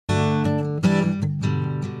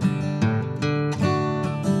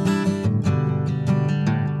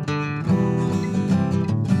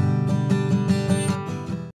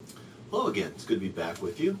It's good to be back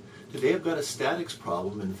with you. Today I've got a statics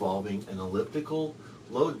problem involving an elliptical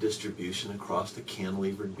load distribution across the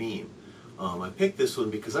cantilevered beam. I picked this one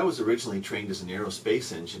because I was originally trained as an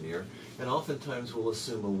aerospace engineer, and oftentimes we'll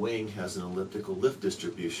assume a wing has an elliptical lift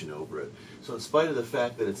distribution over it. So in spite of the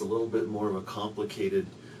fact that it's a little bit more of a complicated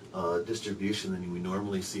distribution than we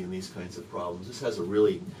normally see in these kinds of problems, this has a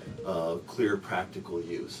really clear practical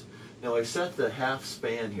use. Now I set the half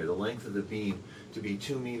span here, the length of the beam, to be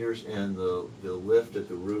 2 meters and the lift at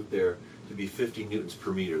the root there to be 50 newtons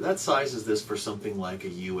per meter. That sizes this for something like a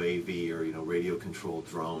UAV or radio controlled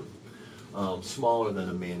drone. Smaller than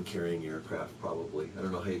a man-carrying aircraft probably. I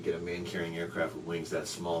don't know how you get a man-carrying aircraft with wings that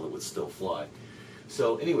small that would still fly.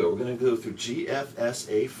 So anyway, we're going to go through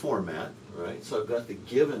GFSA format, right? So I've got the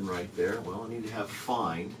given right there. Well, I need to have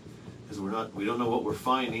find, because we don't know what we're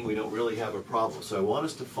finding. We don't really have a problem. So I want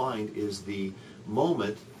us to find is the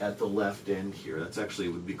moment at the left end here. That's actually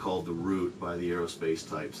would be called the root by the aerospace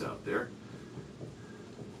types out there.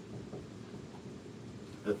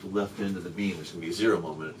 At the left end of the beam, there's going to be 0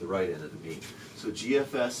 moment at the right end of the beam. So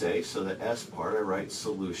GFSA, so the S part, I write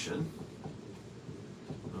solution.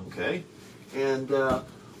 Okay, and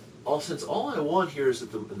since all I want here is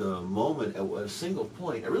at the moment at a single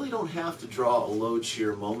point, I really don't have to draw a load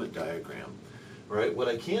shear moment diagram. Right? What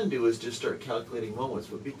I can do is just start calculating moments,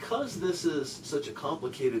 but because this is such a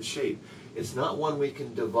complicated shape, it's not one we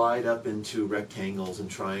can divide up into rectangles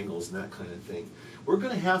and triangles and that kind of thing. We're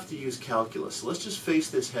going to have to use calculus. So let's just face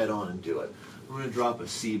this head on and do it. I'm going to drop a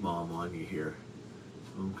C-bomb on you here.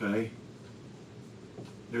 Okay?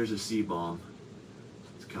 There's a C-bomb.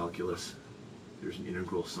 It's calculus. There's an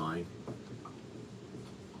integral sign.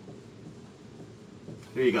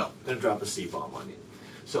 There you go. I'm going to drop a C-bomb on you.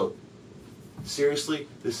 So seriously,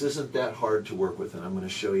 this isn't that hard to work with, and I'm going to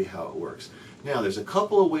show you how it works. Now, there's a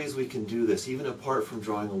couple of ways we can do this, even apart from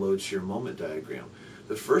drawing a load shear moment diagram.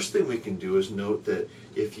 The first thing we can do is note that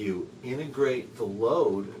if you integrate the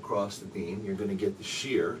load across the beam, you're going to get the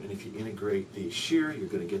shear, and if you integrate the shear, you're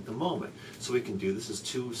going to get the moment. So we can do this as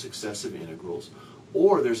 2 successive integrals,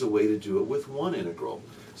 or there's a way to do it with 1 integral.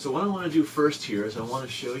 So what I want to do first here is I want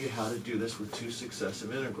to show you how to do this with 2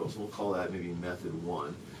 successive integrals. We'll call that maybe method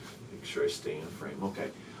 1. Make sure I stay in the frame.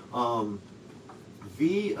 Okay.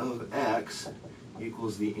 V of x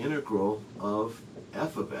equals the integral of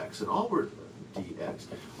f of x, and all we're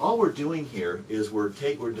doing here is we're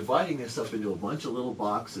dividing this up into a bunch of little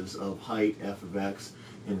boxes of height f of x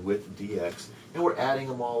and width dx, and we're adding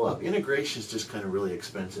them all up. Integration is just kind of really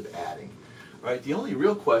expensive adding. Right? The only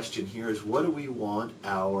real question here is what do we want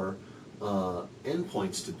our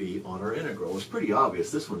endpoints to be on our integral? It's pretty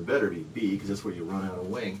obvious. This one better be b, because that's where you run out of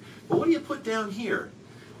wing. But what do you put down here?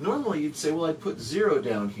 Normally you'd say, well, I'd put 0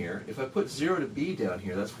 down here. If I put 0 to b down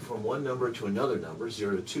here, that's from one number to another number,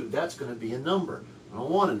 0 to 2. That's going to be a number. I don't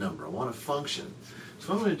want a number. I want a function. So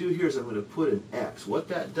what I'm going to do here is I'm going to put an x. What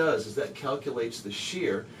that does is that calculates the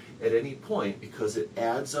shear at any point because it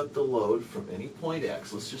adds up the load from any point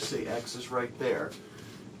x. Let's just say x is right there.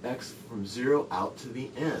 X from 0 out to the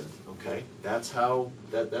end. Okay, that's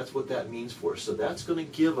what that means for us. So that's going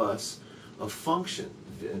to give us a function.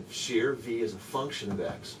 Shear v is a function of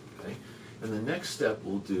x. Okay, and the next step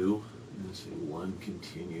we'll do, let's see, 1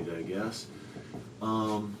 continued, I guess,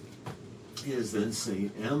 is then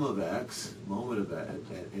say m of x, moment of x,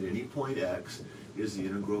 at any point x, is the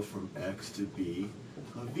integral from x to b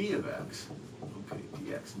of v of x. Okay,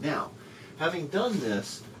 dx. Now, having done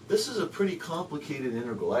this, this is a pretty complicated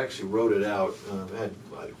integral. I actually wrote it out. I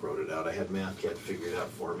had MathCat figure it out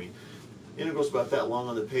for me. The integral's about that long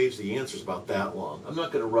on the page. The answer's about that long. I'm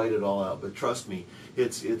not going to write it all out, but trust me,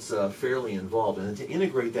 it's fairly involved. And to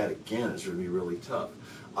integrate that again is going to be really tough.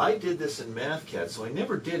 I did this in MathCat, so I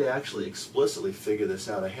never did actually explicitly figure this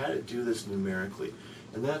out. I had to do this numerically,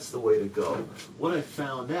 and that's the way to go. What I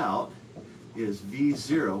found out is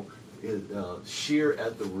V0 is shear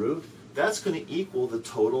at the root. That's going to equal the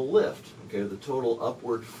total lift, okay, the total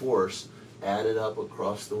upward force added up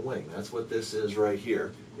across the wing. That's what this is right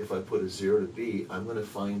here. If I put a 0 to b, I'm going to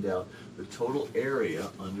find out the total area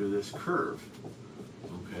under this curve.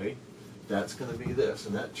 Okay, that's going to be this,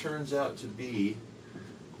 and that turns out to be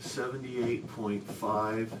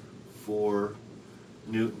 78.54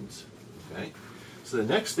 newtons. Okay, so the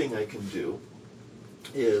next thing I can do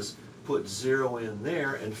is put 0 in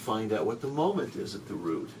there and find out what the moment is at the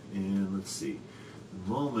root. And let's see, the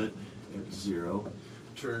moment at 0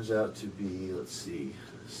 turns out to be, let's see,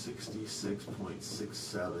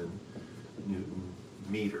 66.67 Newton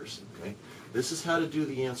meters. Okay, this is how to do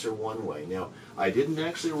the answer one way. Now, I didn't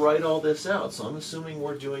actually write all this out, so I'm assuming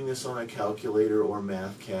we're doing this on a calculator or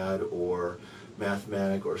MathCAD or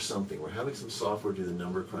mathematic or something. We're having some software do the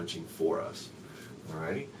number crunching for us.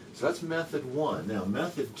 Alrighty? So that's method one. Now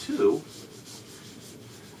method two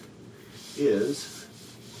is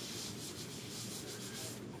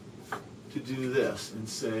to do this and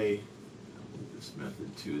say, this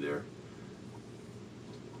method two there.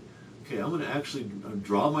 Okay, I'm going to actually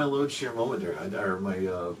draw my load shear moment there, or my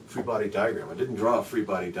free body diagram. I didn't draw a free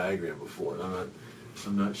body diagram before.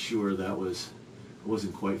 I'm not sure that was, I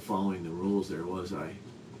wasn't quite following the rules there, was I?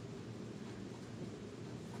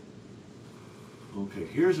 Okay,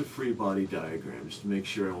 here's a free body diagram, just to make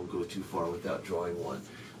sure I won't go too far without drawing one.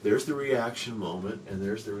 There's the reaction moment, and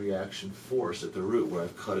there's the reaction force at the root, where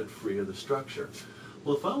I've cut it free of the structure.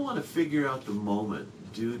 Well, if I want to figure out the moment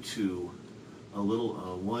due to a little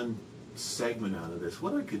one segment out of this,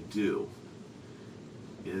 what I could do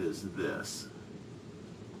is this.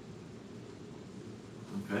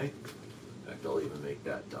 Okay? In fact, I'll even make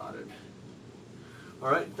that dotted.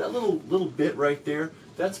 All right, that little bit right there,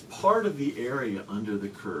 that's part of the area under the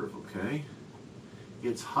curve, okay?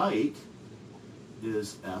 Its height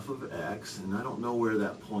is f of x, and I don't know where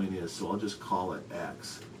that point is, so I'll just call it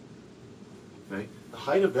x. Okay? The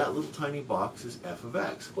height of that little tiny box is f of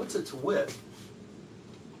x. What's its width?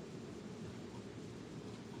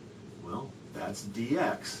 Well, that's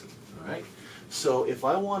dx. All right? So if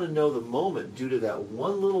I want to know the moment due to that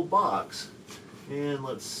one little box, and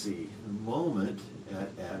let's see, the moment at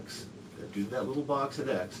x, due to that little box at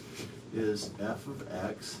x, is f of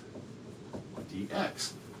x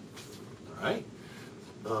dx. All right?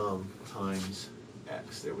 Times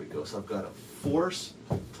x. There we go. So I've got a force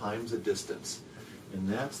times a distance. And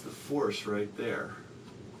that's the force right there.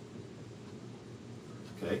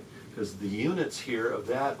 Okay? Because the units here of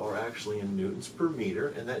that are actually in newtons per meter,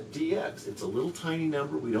 and that dx, it's a little tiny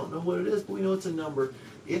number. We don't know what it is, but we know it's a number.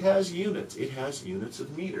 It has units. It has units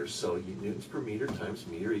of meters. So newtons per meter times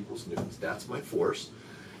meter equals newtons. That's my force,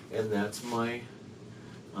 and that's my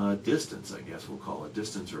distance, I guess we'll call it,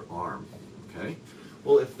 distance or arm. Okay?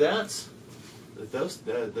 Well, if that's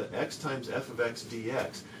the x times f of x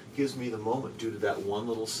dx gives me the moment due to that one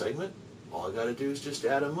little segment, all I got to do is just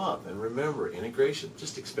add them up. And remember, integration,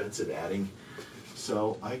 just expensive adding.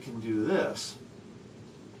 So I can do this.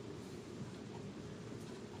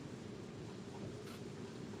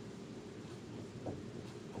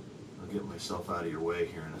 I'll get myself out of your way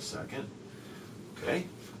here in a second. Okay?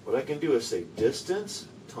 What I can do is say distance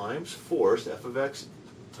times force, f of x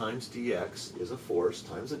times dx is a force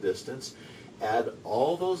times a distance. Add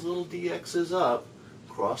all those little dx's up,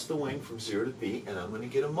 cross the wing from 0 to b, and I'm going to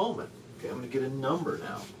get a moment. Okay, I'm going to get a number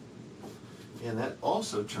now. And that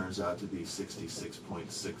also turns out to be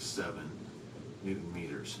 66.67 Newton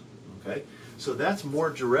meters. Okay? So that's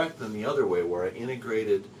more direct than the other way, where I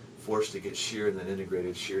integrated force to get shear and then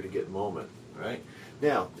integrated shear to get moment. Right?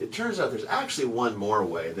 Now, it turns out there's actually one more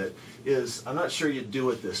way that is, I'm not sure you'd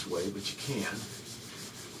do it this way, but you can.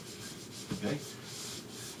 Okay?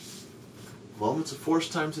 Moments of force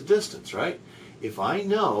times the distance, right? If I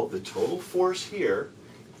know the total force here,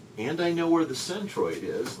 and I know where the centroid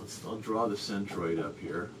is, I'll draw the centroid up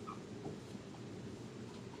here.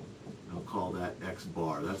 I'll call that x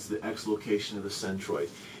bar. That's the x location of the centroid.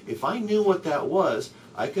 If I knew what that was,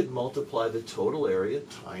 I could multiply the total area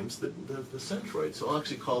times the centroid. So I'll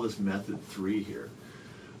actually call this method 3 here.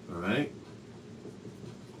 All right?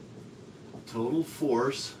 Total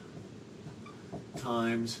force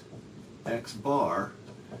times x bar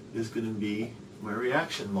is going to be my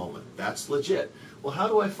reaction moment. That's legit. Well, how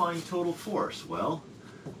do I find total force? Well,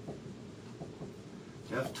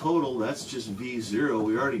 F total, that's just V0.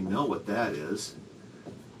 We already know what that is.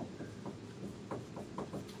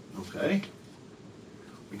 Okay?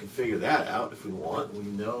 We can figure that out if we want. We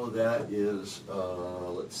know that is,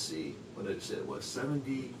 let's see, what did I say it was?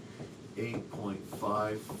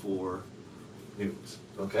 78.54 newtons.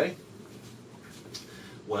 Okay?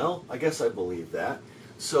 Well, I guess I believe that.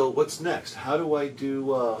 So what's next? How do I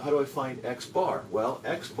find x bar? Well,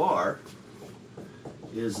 x bar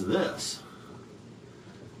is this.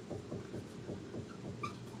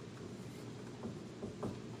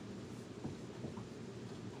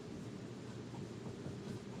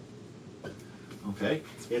 Okay,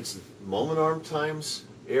 it's moment arm times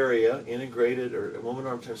area integrated, or moment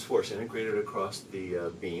arm times force integrated across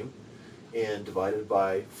the beam, and divided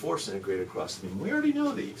by force integrated across the beam. We already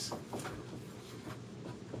know these.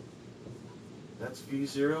 That's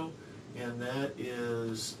V0, and that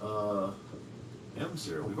is M0.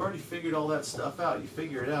 We've already figured all that stuff out. You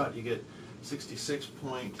figure it out, you get 66,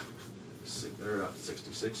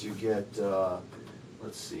 you get,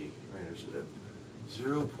 let's see, right,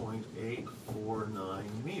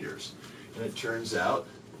 0.849 meters. And it turns out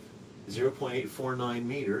 0.849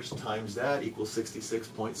 meters times that equals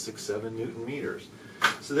 66.67 Newton meters.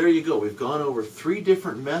 So there you go. We've gone over 3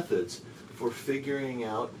 different methods for figuring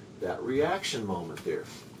out that reaction moment there.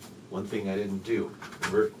 One thing I didn't do.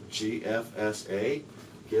 Remember GFSA,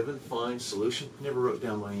 given, find, solution. Never wrote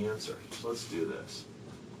down my answer. So let's do this.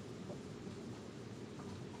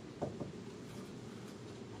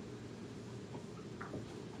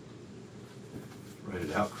 Write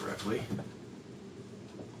it out correctly.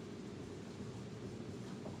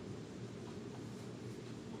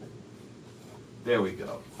 There we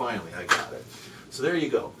go. Finally, I got it. So there you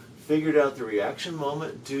go. Figured out the reaction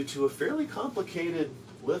moment due to a fairly complicated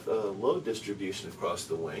load distribution across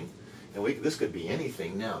the wing. And this could be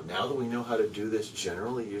anything now. Now that we know how to do this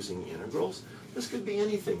generally using integrals, this could be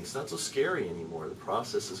anything. It's not so scary anymore. The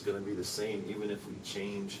process is going to be the same even if we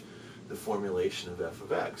change the formulation of f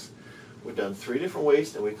of x. We've done 3 different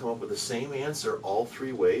ways and we come up with the same answer all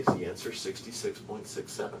 3 ways. The answer is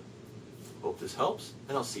 66.67. Hope this helps,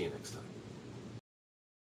 and I'll see you next time.